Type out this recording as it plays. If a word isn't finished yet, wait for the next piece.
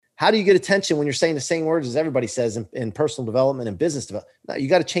How do you get attention when you're saying the same words as everybody says in personal development and business development? No, you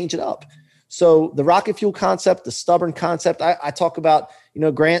got to change it up. So the rocket fuel concept, the stubborn concept, I talk about,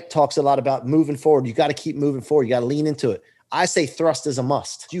 Grant talks a lot about moving forward. You got to keep moving forward. You got to lean into it. I say thrust is a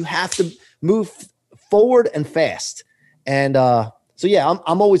must. You have to move forward and fast. And so, yeah,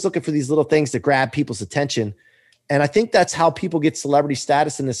 I'm always looking for these little things to grab people's attention. And I think that's how people get celebrity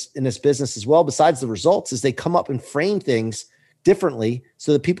status in this business as well. Besides the results, is they come up and frame things differently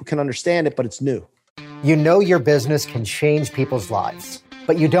so that people can understand it, but it's new. You know your business can change people's lives,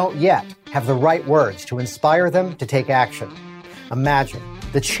 but you don't yet have the right words to inspire them to take action. Imagine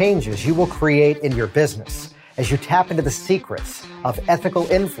the changes you will create in your business as you tap into the secrets of ethical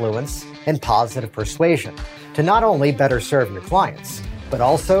influence and positive persuasion to not only better serve your clients, but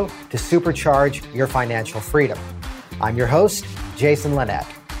also to supercharge your financial freedom. I'm your host, Jason Linett,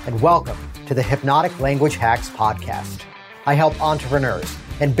 and welcome to the Hypnotic Language Hacks podcast. I help entrepreneurs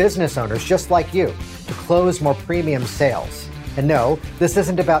and business owners just like you to close more premium sales. And no, this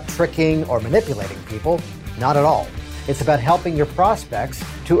isn't about tricking or manipulating people, not at all. It's about helping your prospects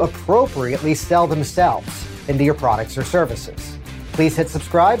to appropriately sell themselves into your products or services. Please hit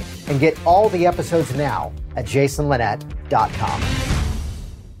subscribe and get all the episodes now at jasonlinett.com.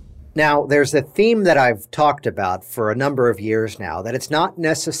 Now, there's a theme that I've talked about for a number of years now, that it's not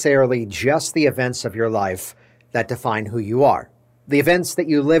necessarily just the events of your life that define who you are. The events that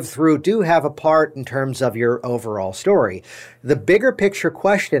you live through do have a part in terms of your overall story. The bigger picture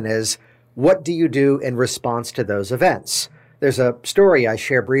question is, what do you do in response to those events? There's a story I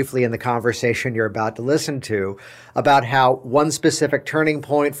share briefly in the conversation you're about to listen to about how one specific turning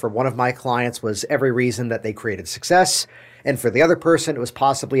point for one of my clients was every reason that they created success. And for the other person, it was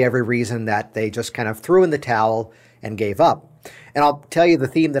possibly every reason that they just kind of threw in the towel and gave up. And I'll tell you, the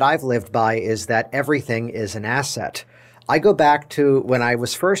theme that I've lived by is that everything is an asset. I go back to when I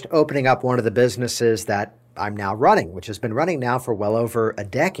was first opening up one of the businesses that I'm now running, which has been running now for well over a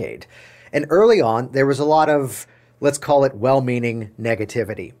decade. And early on, there was a lot of, let's call it well-meaning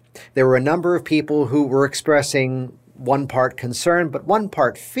negativity. There were a number of people who were expressing one part concern, but one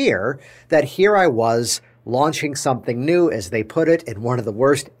part fear that here I was launching something new, as they put it, in one of the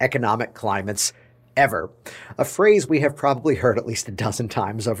worst economic climates ever. A phrase we have probably heard at least a dozen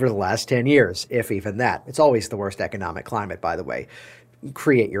times over the last 10 years, if even that. It's always the worst economic climate, by the way.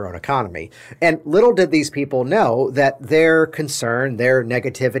 Create your own economy. And little did these people know that their concern, their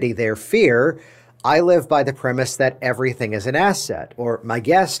negativity, their fear, I live by the premise that everything is an asset. Or my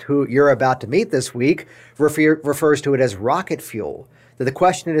guest, who you're about to meet this week, refers to it as rocket fuel. The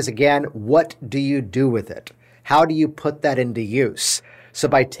question is, again, what do you do with it? How do you put that into use? So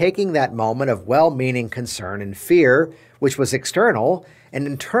by taking that moment of well-meaning concern and fear, which was external, and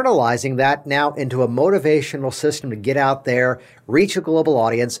internalizing that now into a motivational system to get out there, reach a global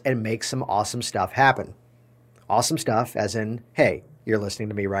audience, and make some awesome stuff happen. Awesome stuff as in, hey, you're listening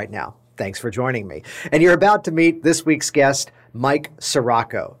to me right now. Thanks for joining me. And you're about to meet this week's guest, Mike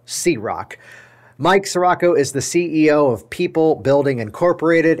Sirocco, C-Rock. Mike Sirocco is the CEO of People Building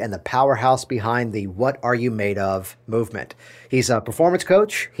Incorporated and the powerhouse behind the What Are You Made Of movement. He's a performance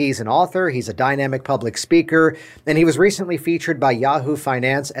coach, he's an author, he's a dynamic public speaker, and he was recently featured by Yahoo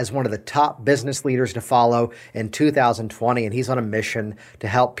Finance as one of the top business leaders to follow in 2020, and he's on a mission to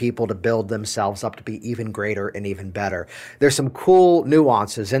help people to build themselves up to be even greater and even better. There's some cool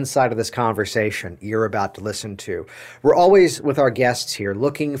nuances inside of this conversation you're about to listen to. We're always, with our guests here,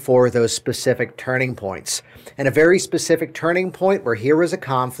 looking for those specific turning points, and a very specific turning point where here was a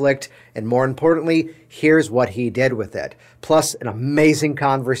conflict, and more importantly, here's what he did with it. Plus, an amazing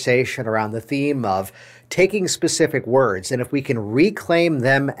conversation around the theme of taking specific words, and if we can reclaim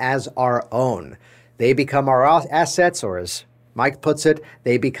them as our own, they become our assets, or as Mike puts it,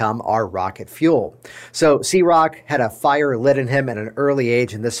 they become our rocket fuel. So C-Rock had a fire lit in him at an early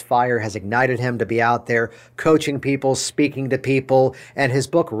age, and this fire has ignited him to be out there coaching people, speaking to people, and his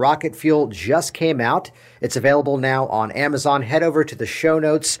book Rocket Fuel just came out. It's available now on Amazon. Head over to the show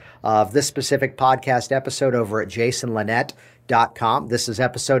notes of this specific podcast episode over at jasonlinett.com. This is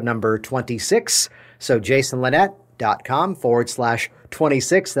episode number 26. So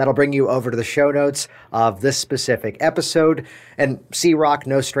jasonlinett.com/26. That'll bring you over to the show notes of this specific episode. And C-Rock,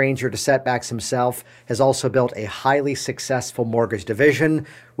 no stranger to setbacks himself, has also built a highly successful mortgage division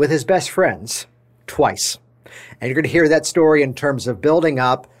with his best friends twice. And you're going to hear that story in terms of building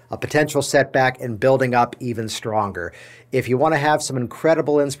up a potential setback and building up even stronger. If you want to have some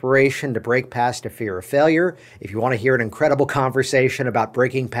incredible inspiration to break past a fear of failure, if you want to hear an incredible conversation about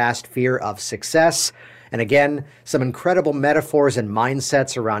breaking past fear of success, and again, some incredible metaphors and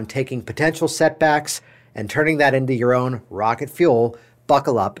mindsets around taking potential setbacks and turning that into your own rocket fuel,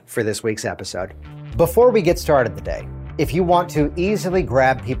 buckle up for this week's episode. Before we get started today, if you want to easily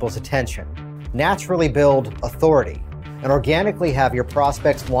grab people's attention, naturally build authority, and organically have your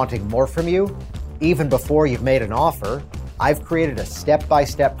prospects wanting more from you, even before you've made an offer, I've created a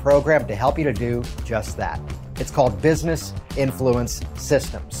step-by-step program to help you to do just that. It's called Business Influence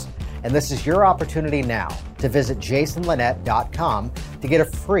Systems. And this is your opportunity now to visit jasonlinett.com to get a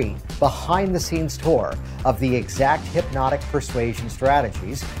free behind-the-scenes tour of the exact hypnotic persuasion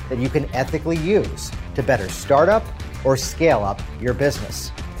strategies that you can ethically use to better start up or scale up your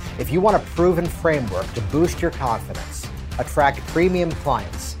business. If you want a proven framework to boost your confidence, attract premium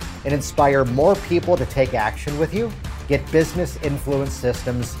clients, and inspire more people to take action with you, get Business Influence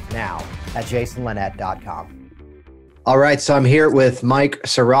Systems now at jasonlinett.com. All right, so I'm here with Mike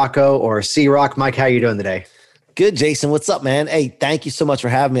Sirocco, or C-Rock. Mike, how are you doing today? Good, Jason. What's up, man? Hey, thank you so much for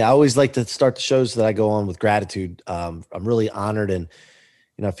having me. I always like to start the shows that I go on with gratitude. I'm really honored, and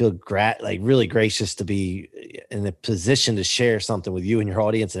I feel really gracious to be in a position to share something with you and your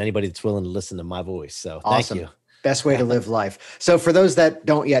audience and anybody that's willing to listen to my voice. So awesome. Thank you. Best way to live life. So for those that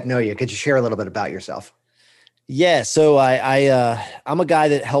don't yet know you, could you share a little bit about yourself? Yeah. So I'm a guy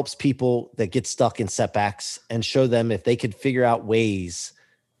that helps people that get stuck in setbacks and show them if they could figure out ways,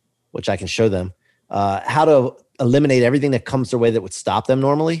 which I can show them, how to eliminate everything that comes their way that would stop them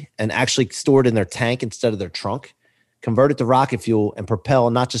normally and actually store it in their tank instead of their trunk, convert it to rocket fuel and propel,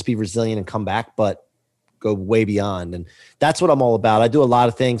 not just be resilient and come back, but go way beyond. And that's what I'm all about. I do a lot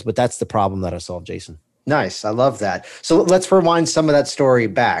of things, but that's the problem that I solve, Jason. Nice. I love that. So let's rewind some of that story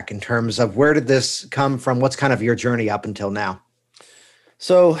back in terms of where did this come from? What's kind of your journey up until now?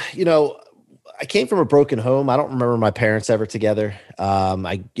 So, I came from a broken home. I don't remember my parents ever together.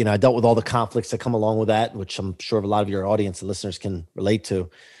 I dealt with all the conflicts that come along with that, which I'm sure a lot of your audience and listeners can relate to.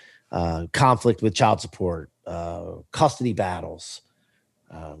 Conflict with child support, custody battles,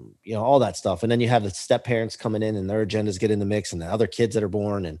 all that stuff. And then you have the step parents coming in and their agendas get in the mix and the other kids that are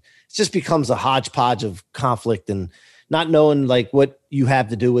born. And it just becomes a hodgepodge of conflict and not knowing like what you have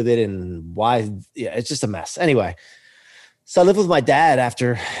to do with it and why. Yeah, it's just a mess. Anyway, so I lived with my dad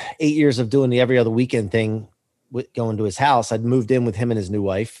after 8 years of doing the every other weekend thing, with going to his house. I'd moved in with him and his new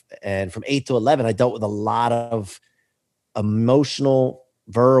wife. And from 8 to 11, I dealt with a lot of emotional,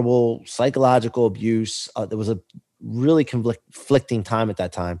 verbal, psychological abuse. There was a really conflicting time at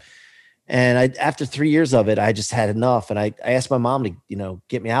that time. And after 3 years of it, I just had enough. And I asked my mom to,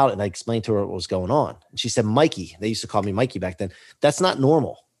 get me out, and I explained to her what was going on. And she said, Mikey, they used to call me Mikey back then. That's not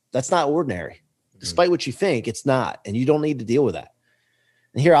normal. That's not ordinary. Despite what you think, it's not. And you don't need to deal with that.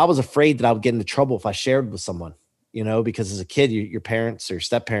 And here I was afraid that I would get into trouble if I shared with someone, because as a kid, your parents or your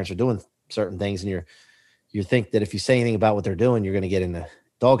step parents are doing certain things. And you think that if you say anything about what they're doing, you're going to get in the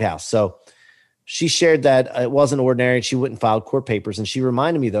doghouse. So she shared that it wasn't ordinary. She wouldn't file court papers. And she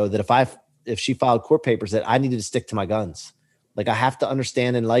reminded me, though, that if she filed court papers, that I needed to stick to my guns. Like, I have to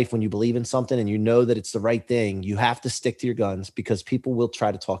understand in life, when you believe in something and you know that it's the right thing, you have to stick to your guns, because people will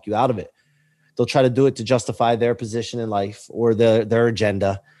try to talk you out of it. They'll try to do it to justify their position in life or their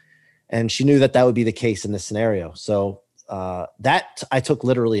agenda. And she knew that would be the case in this scenario. So that I took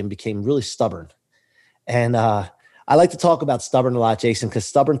literally and became really stubborn. And I like to talk about stubborn a lot, Jason, because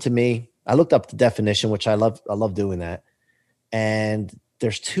stubborn to me, I looked up the definition, which I love doing that. And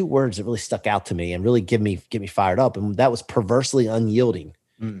there's two words that really stuck out to me and really get me fired up. And that was perversely unyielding.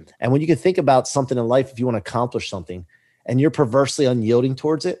 And when you can think about something in life, if you want to accomplish something and you're perversely unyielding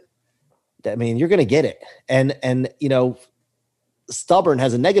towards it, I mean, you're going to get it. And stubborn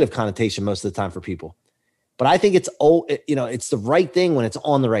has a negative connotation most of the time for people, but I think it's the right thing when it's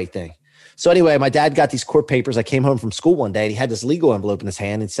on the right thing. So anyway, my dad got these court papers. I came home from school one day and he had this legal envelope in his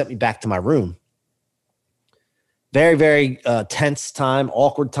hand and sent me back to my room. Very, very tense time,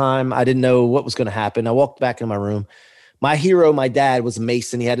 awkward time. I didn't know what was going to happen. I walked back in my room. My hero, my dad, was a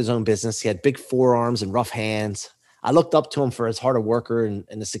mason. He had his own business. He had big forearms and rough hands. I looked up to him for his hard worker and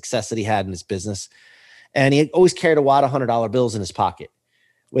the success that he had in his business. And he always carried a wad of $100 bills in his pocket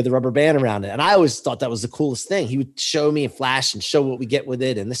with a rubber band around it. And I always thought that was the coolest thing. He would show me and flash and show what we get with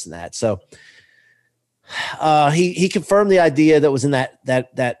it and this and that. So he confirmed the idea that was in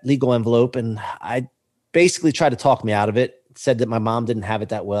that legal envelope. And I basically tried to talk me out of it, said that my mom didn't have it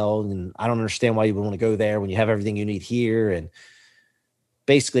that well. And I don't understand why you would want to go there when you have everything you need here. And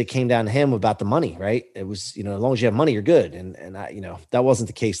basically it came down to him about the money, right? It was, as long as you have money, you're good. And I, that wasn't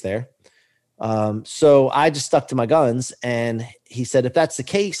the case there. So I just stuck to my guns, and he said, if that's the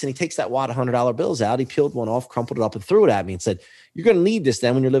case, and he takes that wad of $100 bills out, he peeled one off, crumpled it up and threw it at me and said, you're going to need this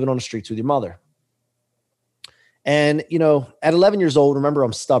then when you're living on the streets with your mother. And, at 11 years old, remember,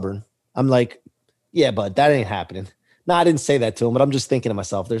 I'm stubborn. I'm like, yeah, bud, that ain't happening. No, I didn't say that to him, but I'm just thinking to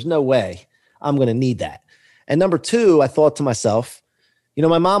myself, there's no way I'm going to need that. And number two, I thought to myself,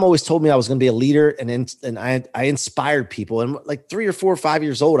 my mom always told me I was going to be a leader, and I inspired people. And like 3 or 4 or 5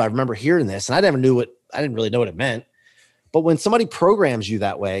 years old, I remember hearing this, and I didn't really know what it meant. But when somebody programs you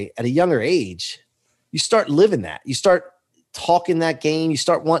that way at a younger age, you start living that. You start talking that game. You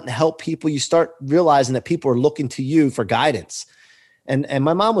start wanting to help people. You start realizing that people are looking to you for guidance. And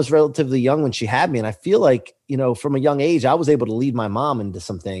my mom was relatively young when she had me. And I feel like, from a young age, I was able to lead my mom into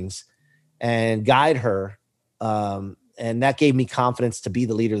some things and guide her. And that gave me confidence to be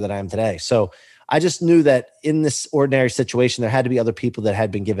the leader that I am today. So I just knew that in this ordinary situation, there had to be other people that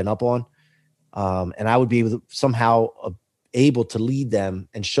had been given up on. And I would be somehow able to lead them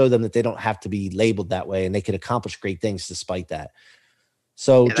and show them that they don't have to be labeled that way, and they could accomplish great things despite that.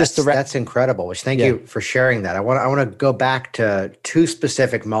 So that's incredible. Which thank you for sharing that. I want to go back to 2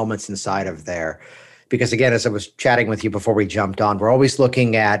 specific moments inside of there, because again, as I was chatting with you before we jumped on, we're always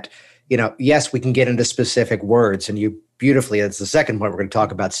looking at, yes, we can get into specific words, and you beautifully, that's the second point we're going to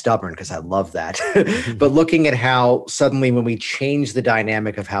talk about, stubborn, because I love that. But looking at how suddenly when we change the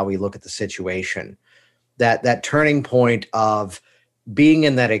dynamic of how we look at the situation, that turning point of being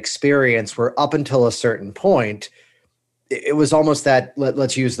in that experience where up until a certain point, it was almost that,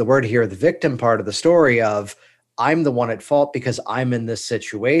 let's use the word here, the victim part of the story of, I'm the one at fault because I'm in this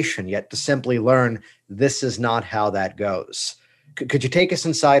situation, yet to simply learn this is not how that goes. Could you take us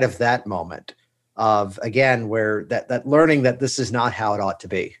inside of that moment of, again, where that learning that this is not how it ought to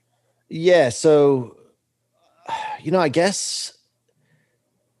be? Yeah. So, I guess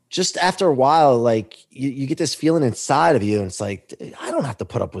just after a while, like you get this feeling inside of you, and it's like, I don't have to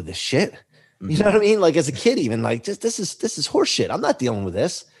put up with this shit. You know what I mean? Like as a kid, even like this is horse shit. I'm not dealing with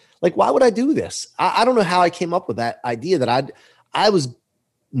this. Like, why would I do this? I don't know how I came up with that idea that I was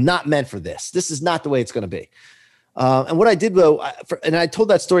not meant for this. This is not the way it's going to be. And what I did, though, and I told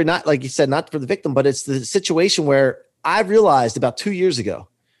that story, not like you said, not for the victim, but it's the situation where I realized about 2 years ago,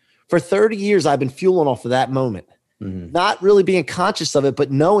 for 30 years, I've been fueling off of that moment, not really being conscious of it,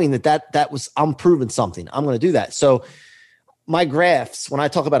 but knowing that was, I'm proving something. I'm going to do that. So my graphs, when I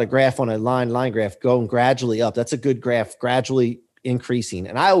talk about a graph on a line graph going gradually up, that's a good graph, gradually increasing.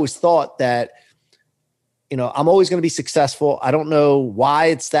 And I always thought that, I'm always going to be successful. I don't know why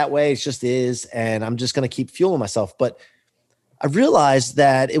it's that way. It just is. And I'm just going to keep fueling myself. But I realized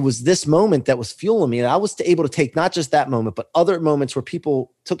that it was this moment that was fueling me. And I was able to take not just that moment, but other moments where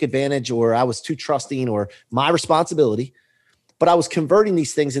people took advantage, or I was too trusting, or my responsibility. But I was converting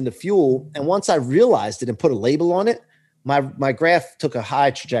these things into fuel. And once I realized it and put a label on it, my graph took a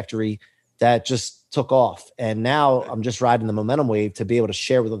high trajectory that just took off. And now I'm just riding the momentum wave to be able to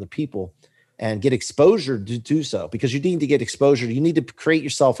share with other people and get exposure to do so, because you need to get exposure. You need to create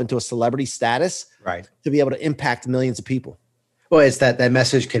yourself into a celebrity status, right, to be able to impact millions of people. Well, it's that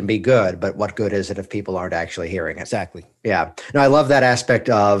message can be good, but what good is it if people aren't actually hearing it? Exactly. Yeah. No, I love that aspect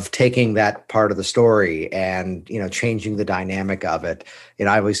of taking that part of the story and, changing the dynamic of it.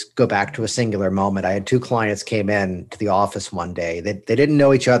 I always go back to a singular moment. I had 2 clients came in to the office one day. They didn't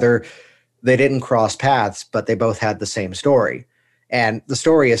know each other. They didn't cross paths, but they both had the same story. And the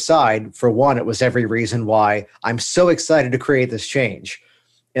story aside, for one, it was every reason why I'm so excited to create this change.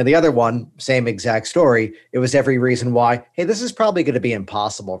 And the other one, same exact story, it was every reason why, hey, this is probably going to be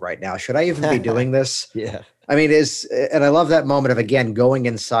impossible right now. Should I even be doing this? Yeah. I mean, and I love that moment of, again, going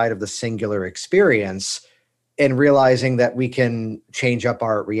inside of the singular experience and realizing that we can change up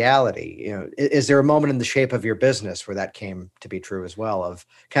our reality. Is there a moment in the shape of your business where that came to be true as well, of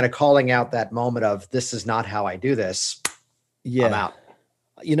kind of calling out that moment of, this is not how I do this? Yeah. I'm out.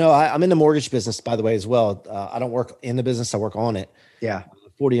 I'm in the mortgage business, by the way, as well. I don't work in the business. I work on it. Yeah.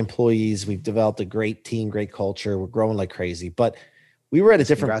 40 employees. We've developed a great team, great culture. We're growing like crazy, but we were at a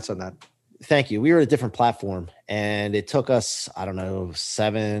different, congrats on that. Thank you. We were at a different platform, and it took us, I don't know,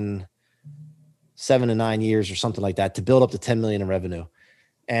 7 to 9 years or something like that to build up to 10 million in revenue.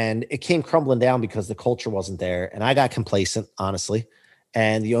 And it came crumbling down because the culture wasn't there. And I got complacent, honestly.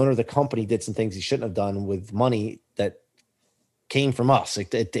 And the owner of the company did some things he shouldn't have done with money that came from us.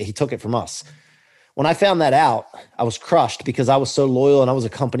 He took it from us. When I found that out, I was crushed because I was so loyal and I was a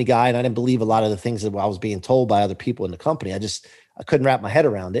company guy and I didn't believe a lot of the things that I was being told by other people in the company. I couldn't wrap my head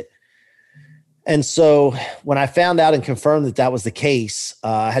around it. And so when I found out and confirmed that was the case,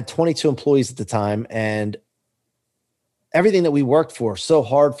 I had 22 employees at the time, and everything that we worked for so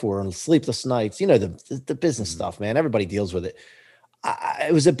hard for, and sleepless nights, the business stuff, man, everybody deals with it.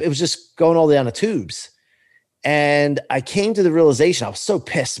 It was just going all down the tubes. And I came to the realization, I was so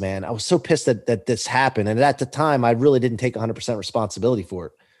pissed, man. I was so pissed that this happened. And at the time, I really didn't take 100% responsibility for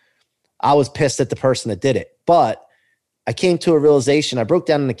it. I was pissed at the person that did it. But I came to a realization. I broke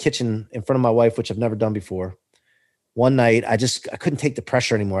down in the kitchen in front of my wife, which I've never done before. One night, I couldn't take the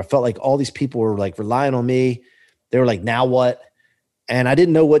pressure anymore. I felt like all these people were like relying on me. They were like, now what? And I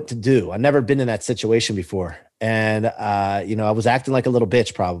didn't know what to do. I'd never been in that situation before. And, I was acting like a little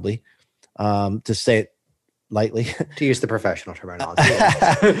bitch probably, to say it lightly. To use the professional terminology.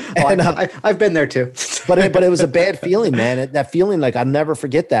 I've been there too. but it was a bad feeling, man. That feeling, like I'll never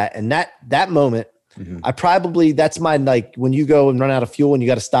forget that. And that moment, that's my, like when you go and run out of fuel and you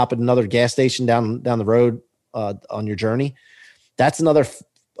got to stop at another gas station down the road on your journey. That's another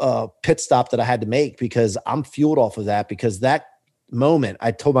pit stop that I had to make because I'm fueled off of that. Because that moment,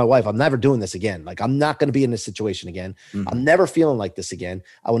 I told my wife, I'm never doing this again. Like I'm not going to be in this situation again. I'm never feeling like this again.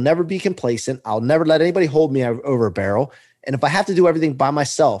 I will never be complacent. I'll never let anybody hold me over a barrel. And if I have to do everything by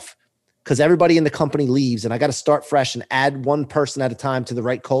myself, because everybody in the company leaves and I got to start fresh and add one person at a time to the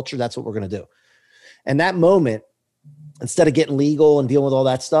right culture, that's what we're going to do. And that moment, instead of getting legal and dealing with all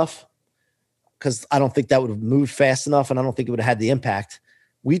that stuff, because I don't think that would have moved fast enough and I don't think it would have had the impact,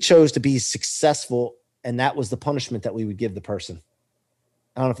 we chose to be successful. And that was the punishment that we would give the person.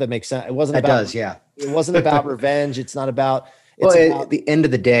 I don't know if that makes sense. It wasn't It wasn't about revenge. It's not about, at the end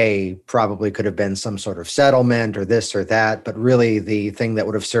of the day, probably could have been some sort of settlement or this or that. But really the thing that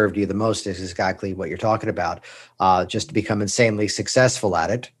would have served you the most is exactly what you're talking about. Just to become insanely successful at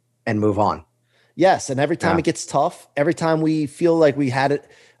it and move on. Yes. And every time it gets tough, every time we feel like we had it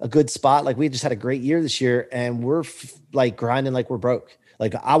a good spot, like we just had a great year this year and we're like grinding like we're broke.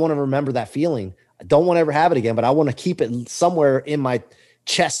 Like I want to remember that feeling. I don't want to ever have it again, but I want to keep it somewhere in my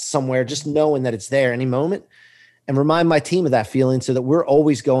chest somewhere, just knowing that it's there any moment and remind my team of that feeling so that we're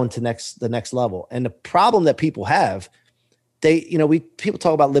always going to the next level. And the problem that people have, people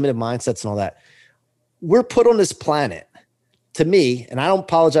talk about limited mindsets and all that. We're put on this planet, to me, and I don't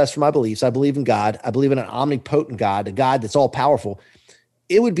apologize for my beliefs. I believe in God. I believe in an omnipotent God, a God that's all powerful.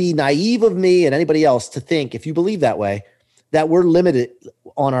 It would be naive of me and anybody else to think, if you believe that way, that we're limited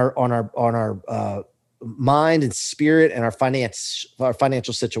on our mind and spirit and our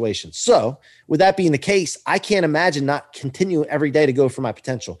financial situation. So with that being the case, I can't imagine not continuing every day to go for my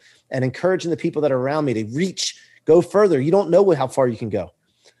potential and encouraging the people that are around me to go further. You don't know how far you can go.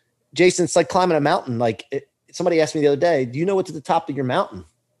 Jason, it's like climbing a mountain. Like somebody asked me the other day, do you know what's at the top of your mountain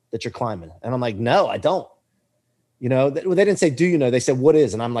that you're climbing? And I'm like, no, I don't. They didn't say, do you know? They said, what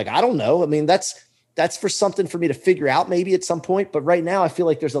is? And I'm like, I don't know. I mean, that's for something for me to figure out maybe at some point. But right now I feel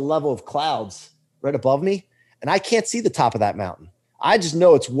like there's a level of clouds right above me and I can't see the top of that mountain. I just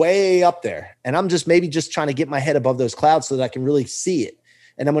know it's way up there. And I'm just trying to get my head above those clouds so that I can really see it.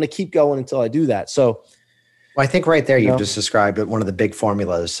 And I'm going to keep going until I do that. So, I think right there, you've just described one of the big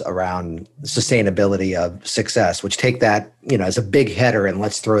formulas around sustainability of success, which take that, as a big header and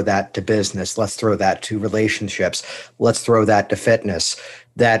let's throw that to business. Let's throw that to relationships. Let's throw that to fitness.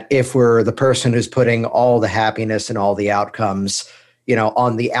 That if we're the person who's putting all the happiness and all the outcomes,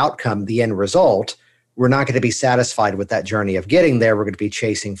 on the outcome, the end result, we're not going to be satisfied with that journey of getting there. We're going to be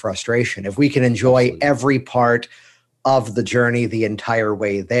chasing frustration. If we can enjoy every part of the journey the entire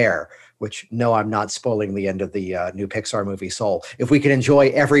way there, which, no, I'm not spoiling the end of the new Pixar movie Soul. If we can enjoy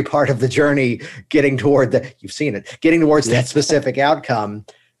every part of the journey getting toward getting towards that specific outcome,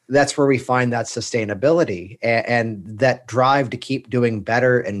 that's where we find that sustainability and that drive to keep doing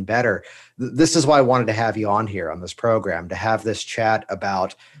better and better. This is why I wanted to have you on here on this program, to have this chat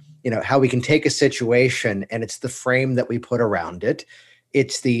about, how we can take a situation and it's the frame that we put around it.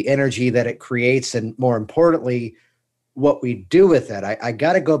 It's the energy that it creates. And more importantly, what we do with it. I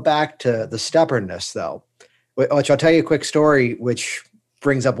got to go back to the stubbornness though, which I'll tell you a quick story, which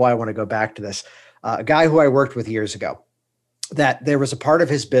brings up why I want to go back to this. A guy who I worked with years ago, that there was a part of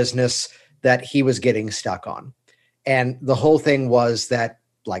his business that he was getting stuck on. And the whole thing was that,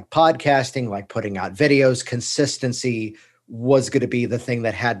 like podcasting, like putting out videos, consistency was going to be the thing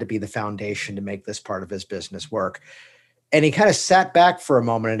that had to be the foundation to make this part of his business work. And he kind of sat back for a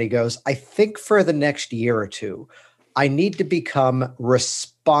moment and he goes, I think for the next year or two, I need to become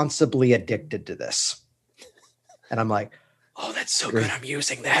responsibly addicted to this. And I'm like, oh, that's so good. I'm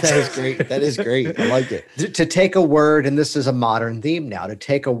using that. That is great. That is great. I like it. To take a word, and this is a modern theme now, to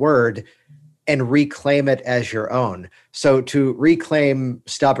take a word and reclaim it as your own. So to reclaim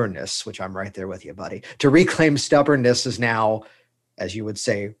stubbornness, which I'm right there with you, buddy, to reclaim stubbornness is now, as you would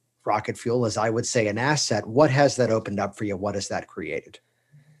say, rocket fuel, as I would say, an asset. What has that opened up for you? What has that created?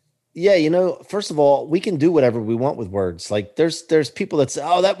 Yeah, first of all, we can do whatever we want with words. Like there's people that say,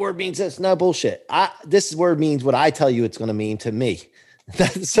 oh, that word means this. No, bullshit. This word means what I tell you it's going to mean to me.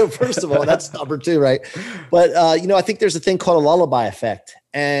 So first of all, that's stubborn too, right? But, I think there's a thing called a lullaby effect.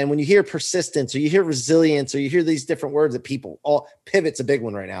 And when you hear persistence or you hear resilience or you hear these different words that people all pivot's a big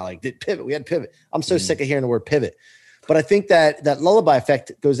one right now. Like pivot, we had pivot. I'm so sick of hearing the word pivot. But I think that lullaby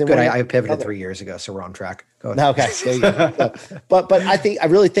effect goes in. Good. I pivoted 3 years ago, so we're on track. Go ahead. Okay. There you go. But I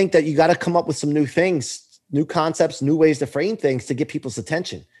really think that you got to come up with some new things, new concepts, new ways to frame things to get people's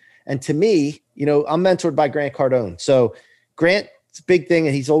attention. And to me, I'm mentored by Grant Cardone. So Grant's big thing,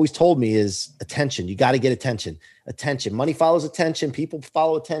 and he's always told me, is attention. You got to get attention. Attention. Money follows attention. People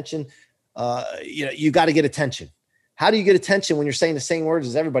follow attention. You got to get attention. How do you get attention when you're saying the same words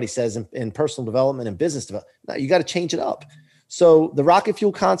as everybody says in personal development and business development? No, you got to change it up. So the rocket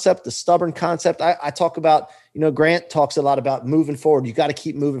fuel concept, the stubborn concept, I talk about, Grant talks a lot about moving forward. You got to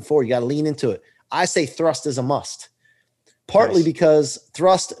keep moving forward. You got to lean into it. I say thrust is a must. Partly because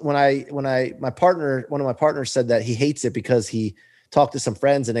thrust, one of my partners said that he hates it because he talked to some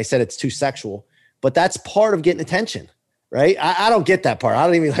friends and they said it's too sexual, but that's part of getting attention. Right. I don't get that part. I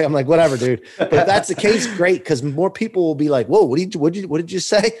don't even I'm like, whatever, dude. But if that's the case, great. Because more people will be like, whoa, what did you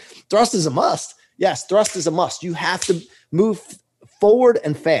say? Thrust is a must. Yes. Thrust is a must. You have to move forward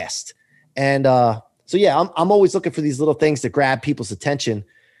and fast. And so, yeah, I'm always looking for these little things to grab people's attention.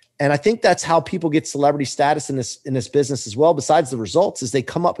 And I think that's how people get celebrity status in this business as well. Besides the results, is they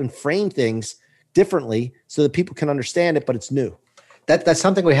come up and frame things differently so that people can understand it, but it's new. That's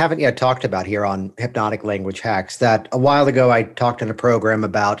something we haven't yet talked about here on Hypnotic Language Hacks. That a while ago I talked in a program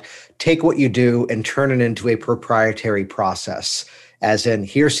about take what you do and turn it into a proprietary process, as in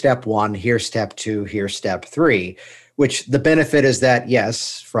here's step 1, here's step 2, here's step 3, which the benefit is that,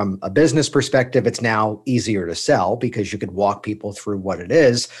 yes, from a business perspective, it's now easier to sell because you could walk people through what it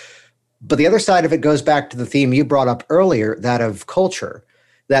is. But the other side of it goes back to the theme you brought up earlier, that of culture.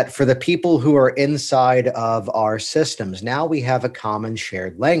 That for the people who are inside of our systems, now we have a common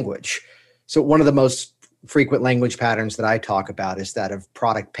shared language. So one of the most frequent language patterns that I talk about is that of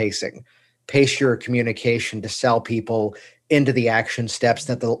product pacing. Pace your communication to sell people into the action steps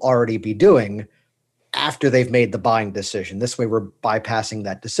that they'll already be doing after they've made the buying decision. This way we're bypassing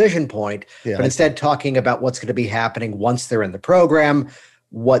that decision point, but instead talking about what's going to be happening once they're in the program,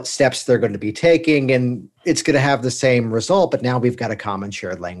 what steps they're going to be taking, and it's going to have the same result, but now we've got a common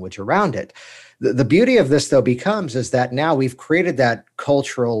shared language around it. The beauty of this, though, becomes is that now we've created that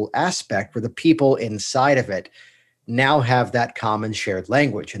cultural aspect where the people inside of it now have that common shared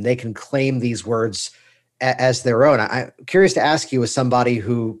language, and they can claim these words as their own. I'm curious to ask you, as somebody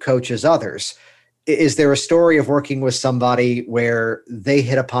who coaches others, is there a story of working with somebody where they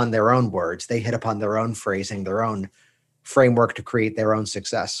hit upon their own words, they hit upon their own phrasing, their own framework to create their own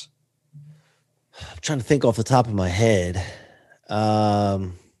success? I'm trying to think off the top of my head. Or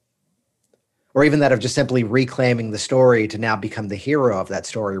even that of just simply reclaiming the story to now become the hero of that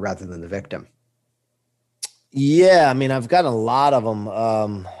story rather than the victim. Yeah, I mean, I've got a lot of them.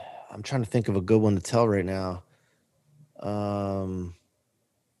 I'm trying to think of a good one to tell right now.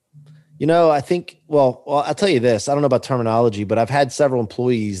 I think, well, I'll tell you this. I don't know about terminology, but I've had several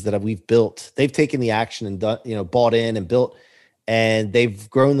employees that we've built. They've taken the action and done, bought in and built, and they've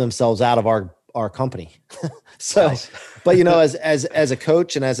grown themselves out of our company. So, nice. But as a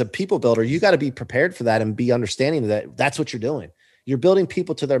coach and as a people builder, you got to be prepared for that and be understanding that that's what you're doing. You're building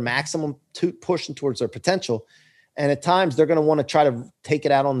people to their maximum, to pushing towards their potential. And at times they're going to want to try to take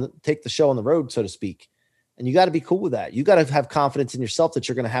the show on the road, so to speak. And you got to be cool with that. You got to have confidence in yourself that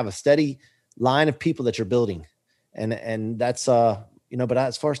you're going to have a steady line of people that you're building. And that's, but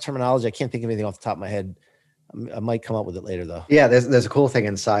as far as terminology, I can't think of anything off the top of my head. I might come up with it later though. Yeah. There's a cool thing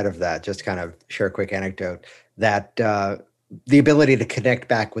inside of that. Just kind of share a quick anecdote that, the ability to connect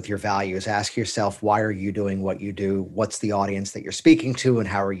back with your values, ask yourself, why are you doing what you do? What's the audience that you're speaking to and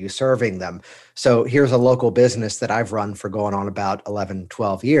how are you serving them? So here's a local business that I've run for going on about 11,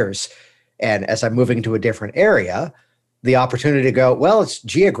 12 years. And as I'm moving to a different area, the opportunity to go, well, it's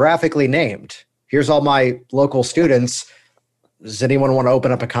geographically named. Here's all my local students. Does anyone want to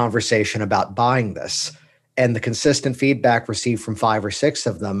open up a conversation about buying this? And the consistent feedback received from 5 or 6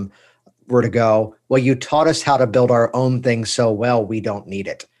 of them were to go, well, you taught us how to build our own thing so well, we don't need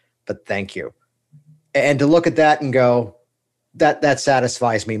it, but thank you. And to look at that and go, that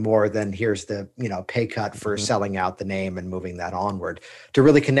satisfies me more than here's the pay cut for selling out the name and moving that onward. To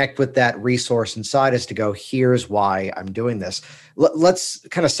really connect with that resource inside us to go, here's why I'm doing this. Let's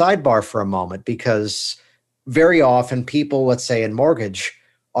kind of sidebar for a moment, because very often people, let's say in mortgage,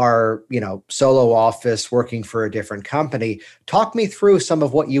 are solo office working for a different company. Talk me through some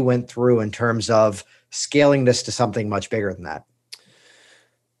of what you went through in terms of scaling this to something much bigger than that.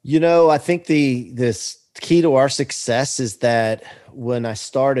 I think this key to our success is that when I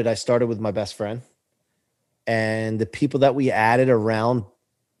started with my best friend, and the people that we added around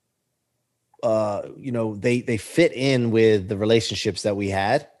they fit in with the relationships that we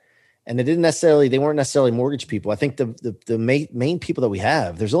had. And they weren't necessarily mortgage people. I think the main people that we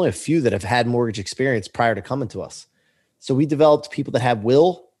have, there's only a few that have had mortgage experience prior to coming to us. So we developed people that have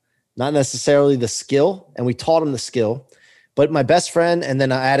will, not necessarily the skill, and we taught them the skill. But my best friend, and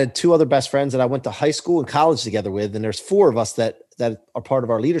then I added 2 other best friends that I went to high school and college together with, and there's 4 of us that are part of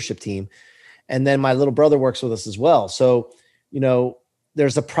our leadership team. And then my little brother works with us as well. So,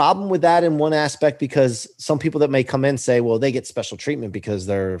 there's a problem with that in one aspect, because some people that may come in say, well, they get special treatment because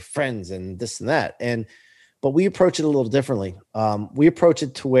they're friends and this and that. But we approach it a little differently. We approach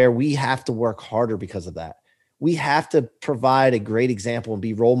it to where we have to work harder because of that. We have to provide a great example and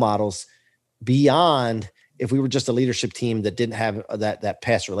be role models beyond if we were just a leadership team that didn't have that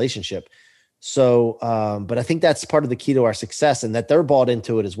past relationship. So, but I think that's part of the key to our success, and that they're bought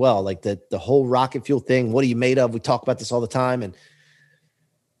into it as well. Like the whole rocket fuel thing. What are you made of? We talk about this all the time, and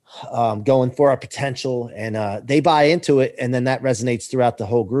going for our potential, and they buy into it, and then that resonates throughout the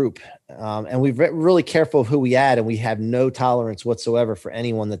whole group. And we're really careful of who we add, and we have no tolerance whatsoever for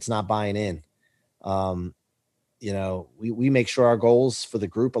anyone that's not buying in. We make sure our goals for the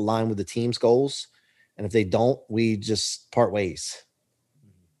group align with the team's goals, and if they don't, we just part ways.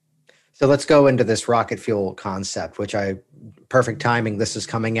 So let's go into this rocket fuel concept, perfect timing. This is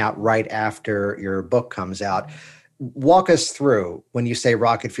coming out right after your book comes out. Walk us through, when you say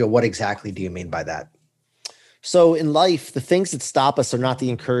rocket fuel, what exactly do you mean by that? So in life, the things that stop us are not the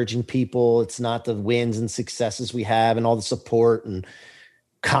encouraging people. It's not the wins and successes we have and all the support and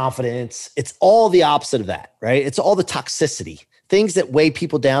confidence. It's all the opposite of that, right? It's all the toxicity, things that weigh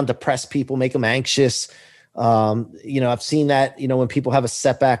people down, depress people, make them anxious. I've seen that, when people have a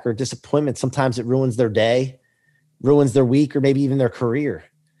setback or disappointment, sometimes it ruins their day, ruins their week, or maybe even their career.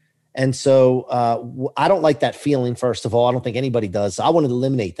 And so I don't like that feeling, first of all. I don't think anybody does. So I wanted to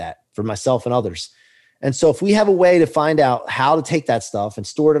eliminate that for myself and others. And so if we have a way to find out how to take that stuff and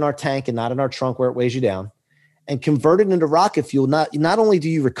store it in our tank and not in our trunk where it weighs you down, and convert it into rocket fuel, not only do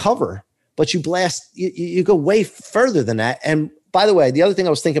you recover, but you blast, you go way further than that. And by the way, the other thing I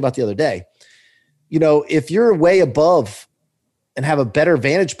was thinking about the other day, if you're way above and have a better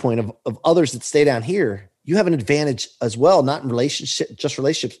vantage point of others that stay down here, you have an advantage as well, not in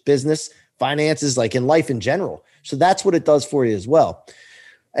relationships, business, finances, like in life in general. So that's what it does for you as well.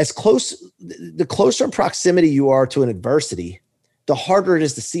 The closer in proximity you are to an adversity, the harder it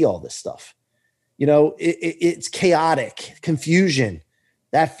is to see all this stuff. It's chaotic, confusion,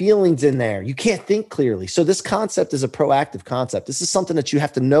 that feeling's in there. You can't think clearly. So this concept is a proactive concept. This is something that you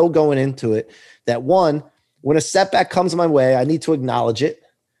have to know going into it, that one, when a setback comes my way, I need to acknowledge it.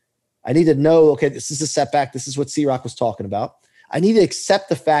 I need to know, okay, this is a setback. This is what C-Rock was talking about. I need to accept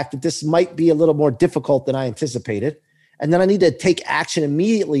the fact that this might be a little more difficult than I anticipated. And then I need to take action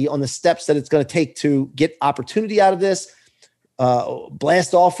immediately on the steps that it's going to take to get opportunity out of this,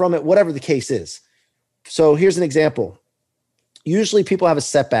 blast off from it, whatever the case is. So here's an example. Usually people have a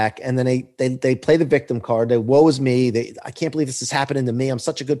setback and then they play the victim card. They, woe is me. I can't believe this is happening to me. I'm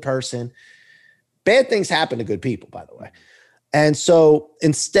such a good person. Bad things happen to good people, by the way. And so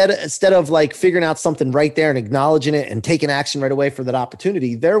instead of like figuring out something right there and acknowledging it and taking action right away for that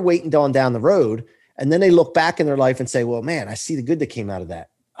opportunity, they're waiting on down the road. And then they look back in their life and say, well, man, I see the good that came out of that.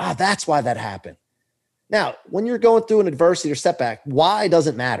 That's why that happened. Now, when you're going through an adversity or setback, why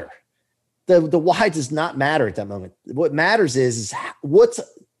doesn't matter. The why does not matter at that moment. What matters is what's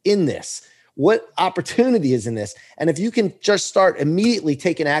in this, what opportunity is in this. And if you can just start immediately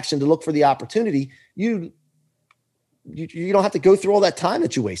taking action to look for the opportunity, you don't have to go through all that time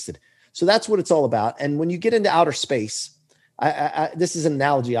that you wasted. So that's what it's all about. And when you get into outer space, this is an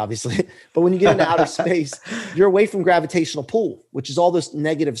analogy, obviously, but when you get into outer space, you're away from gravitational pull, which is all this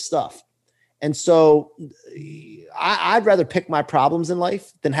negative stuff. And so I'd rather pick my problems in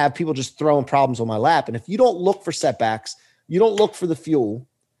life than have people just throwing problems on my lap. And if you don't look for setbacks, you don't look for the fuel,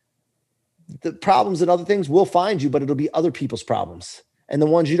 the problems and other things will find you, but it'll be other people's problems and the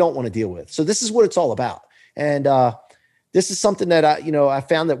ones you don't want to deal with. So this is what it's all about. And this is something that I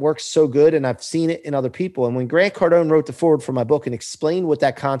found that works so good, and I've seen it in other people. And when Grant Cardone wrote the foreword for my book and explained what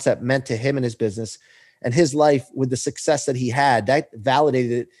that concept meant to him and his business and his life with the success that he had, that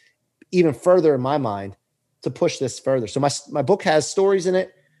validated it even further in my mind to push this further. So my book has stories in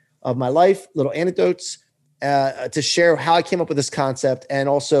it of my life, little anecdotes to share how I came up with this concept and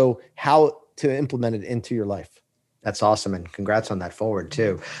also how to implement it into your life. That's awesome. And congrats on that forward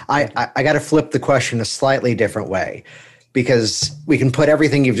too. I got to flip the question a slightly different way, because we can put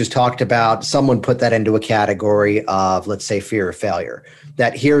everything you've just talked about. Someone put that into a category of, let's say, fear of failure,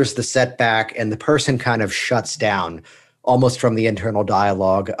 that here's the setback and the person kind of shuts down. almost from the internal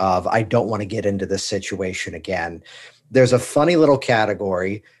dialogue of, I don't want to get into this situation again. There's a funny little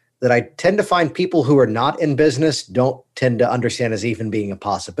category that I tend to find people who are not in business don't tend to understand as even being a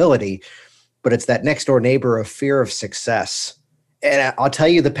possibility, but it's that next door neighbor of fear of success. And I'll tell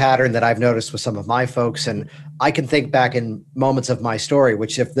you the pattern that I've noticed with some of my folks, and I can think back in moments of my story,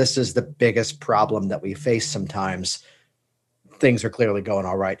 which if this is the biggest problem that we face sometimes, things are clearly going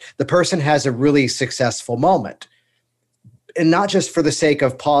all right. The person has a really successful moment. And not just for the sake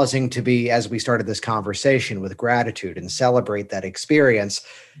of pausing to be, as we started this conversation, with gratitude and celebrate that experience,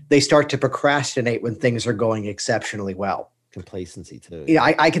 they start to procrastinate when things are going exceptionally well. Complacency too. Yeah,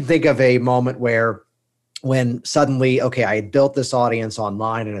 I can think of a moment where when suddenly, okay, I had built this audience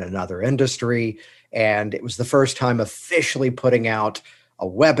online in another industry, and it was the first time officially putting out a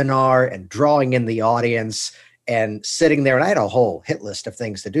webinar and drawing in the audience and sitting there. And I had a whole hit list of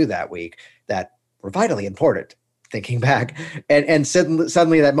things to do that week that were vitally important. Thinking back, and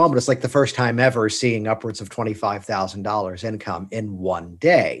suddenly that moment, it's like the first time ever seeing upwards of $25,000 income in one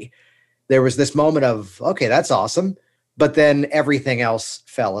day. There was this moment of, okay, that's awesome. But then everything else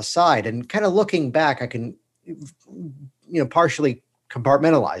fell aside. And kind of looking back, I can, partially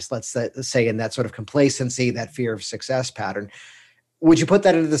compartmentalize, let's say, in that sort of complacency, that fear of success pattern. Would you put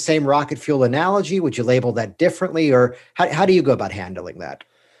that into the same rocket fuel analogy? Would you label that differently? Or how do you go about handling that?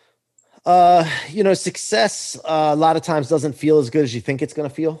 Success a lot of times doesn't feel as good as you think it's going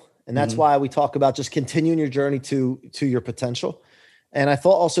to feel. And that's why we talk about just continuing your journey to your potential. And I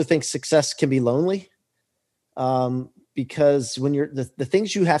also think success can be lonely. Because when you're the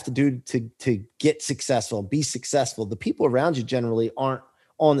things you have to do to get successful, be successful, the people around you generally aren't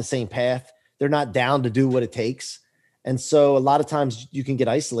on the same path. They're not down to do what it takes. And so a lot of times you can get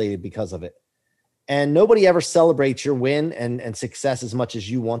isolated because of it. And nobody ever celebrates your win and success as much as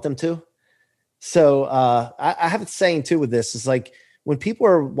you want them to. So I have a saying too with this. It's like when people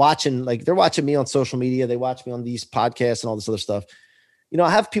are watching, like they're watching me on social media, they watch me on these podcasts and all this other stuff. I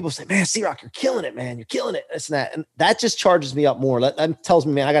have people say, man, C-Rock, you're killing it, man. You're killing it. This and that. And that just charges me up more. That tells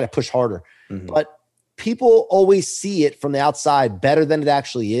me, man, I got to push harder. But people always see it from the outside better than it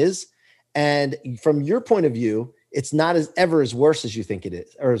actually is. And from your point of view, it's not ever as worse as you think it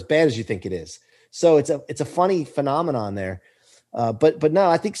is, or as bad as you think it is. So it's a funny phenomenon there. But no,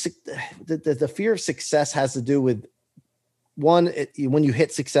 I think the fear of success has to do with one, when you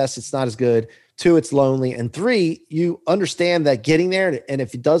hit success, it's not as good. Two, it's lonely. And three, you understand that getting there, and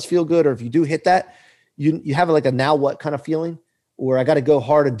if it does feel good, or if you do hit that, you have like a now what kind of feeling, or I got to go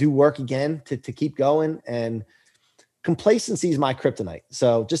hard and do work again to keep going. And complacency is my kryptonite.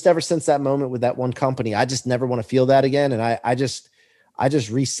 So just ever since that moment with that one company, I just never want to feel that again. And I just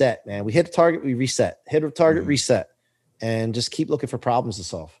reset, man. We hit a target, we reset, hit a target, reset, and just keep looking for problems to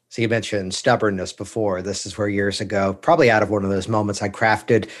solve. So you mentioned stubbornness before. This is where years ago, probably out of one of those moments, I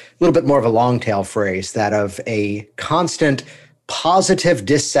crafted a little bit more of a long tail phrase, that of a constant positive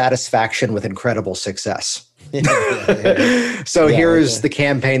dissatisfaction with incredible success. So here's the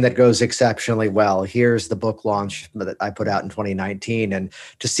campaign that goes exceptionally well. Here's the book launch that I put out in 2019, and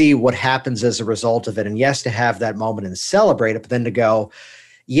to see what happens as a result of it. And yes, to have that moment and celebrate it, but then to go,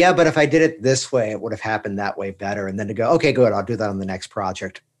 yeah, but if I did it this way, it would have happened that way better. And then to go, okay, good, I'll do that on the next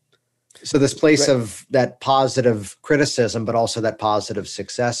project. So this place of that positive criticism, but also that positive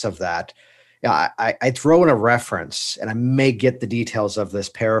success of that. Yeah, I throw in a reference, and I may get the details of this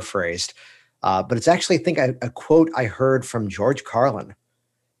paraphrased, but it's actually, I think, a quote I heard from George Carlin,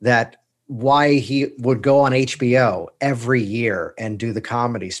 that why he would go on HBO every year and do the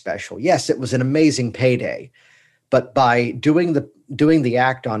comedy special. Yes, it was an amazing payday, but by doing the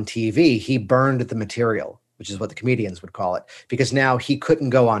act on TV, he burned the material, which is what the comedians would call it, because now he couldn't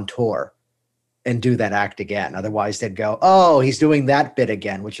go on tour and do that act again. Otherwise, they'd go, oh, he's doing that bit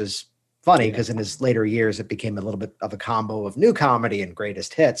again, which is funny because in his later years, it became a little bit of a combo of new comedy and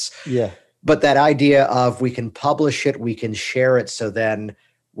greatest hits. Yeah. But that idea of we can publish it, we can share it. So then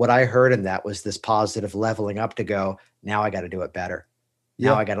what I heard in that was this positive leveling up to go, now I got to do it better.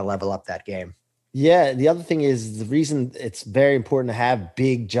 Now I got to level up that game. Yeah. The other thing is, the reason it's very important to have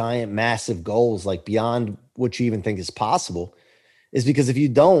big, giant, massive goals, like beyond what you even think is possible, is because if you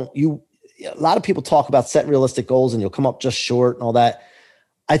don't, a lot of people talk about setting realistic goals and you'll come up just short and all that.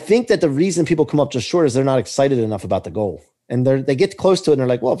 I think that the reason people come up just short is they're not excited enough about the goal. And they get close to it and they're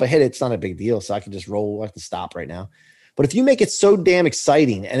like, well, if I hit it, it's not a big deal. So I can just roll. I can stop right now. But if you make it so damn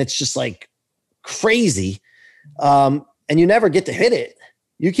exciting and it's just like crazy, and you never get to hit it,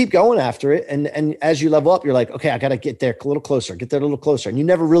 you keep going after it. And as you level up, you're like, okay, I got to get there a little closer, get there a little closer. And you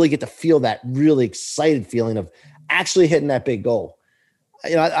never really get to feel that really excited feeling of actually hitting that big goal.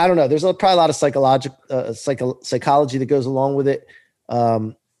 I don't know. There's probably a lot of psychology that goes along with it.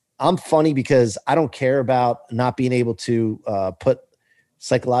 I'm funny because I don't care about not being able to put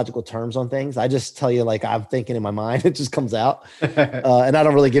psychological terms on things. I just tell you, like, I'm thinking in my mind, it just comes out. And I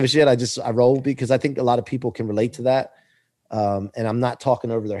don't really give a shit. I roll because I think a lot of people can relate to that. And I'm not talking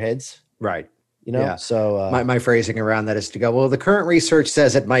over their heads. Right. Yeah. So my phrasing around that is to go, well, the current research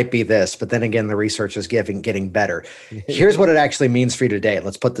says it might be this, but then again, the research is getting better. Here's what it actually means for you today.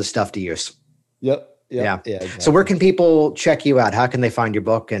 Let's put this stuff to use. Yep. Yeah. Exactly. So where can people check you out? How can they find your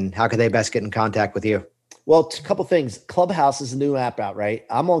book and how can they best get in contact with you? Well, a couple things. Clubhouse is a new app out, right?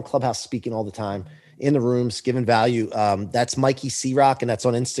 I'm on Clubhouse speaking all the time in the rooms, giving value. That's Mikey C-Roc, and that's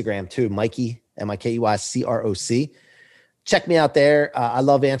on Instagram too. Mikey, MikeyCroc. Check me out there. I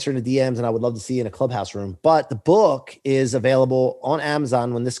love answering the DMs, and I would love to see you in a Clubhouse room. But the book is available on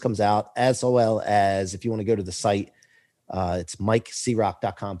Amazon when this comes out, as well as if you want to go to the site, it's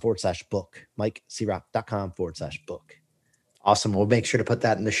MikeCroc.com/book. MikeCroc.com/book. Awesome. We'll make sure to put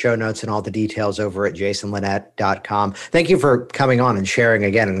that in the show notes and all the details over at jasonlinett.com. Thank you for coming on and sharing,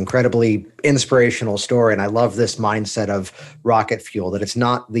 again, an incredibly inspirational story. And I love this mindset of Rocket Fuel, that it's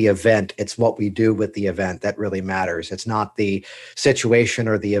not the event, it's what we do with the event that really matters. It's not the situation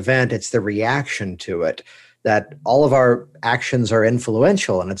or the event, it's the reaction to it. That all of our actions are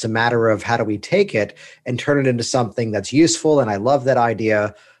influential, and it's a matter of how do we take it and turn it into something that's useful. And I love that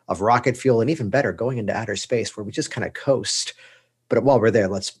idea of rocket fuel, and even better, going into outer space where we just kind of coast. But while we're there,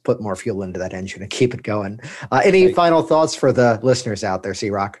 let's put more fuel into that engine and keep it going. Any final thoughts for the listeners out there,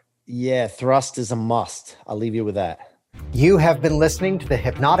 C-Roc? Yeah, thrust is a must. I'll leave you with that. You have been listening to the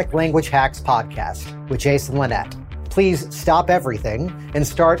Hypnotic Language Hacks podcast with Jason Linett. Please stop everything and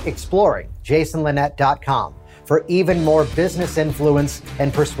start exploring jasonlinett.com for even more business influence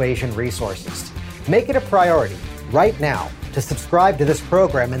and persuasion resources. Make it a priority right now to subscribe to this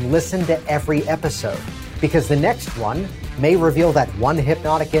program and listen to every episode, because the next one may reveal that one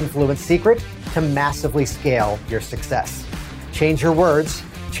hypnotic influence secret to massively scale your success. Change your words,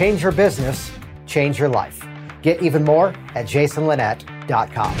 change your business, change your life. Get even more at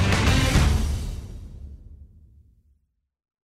jasonlinett.com.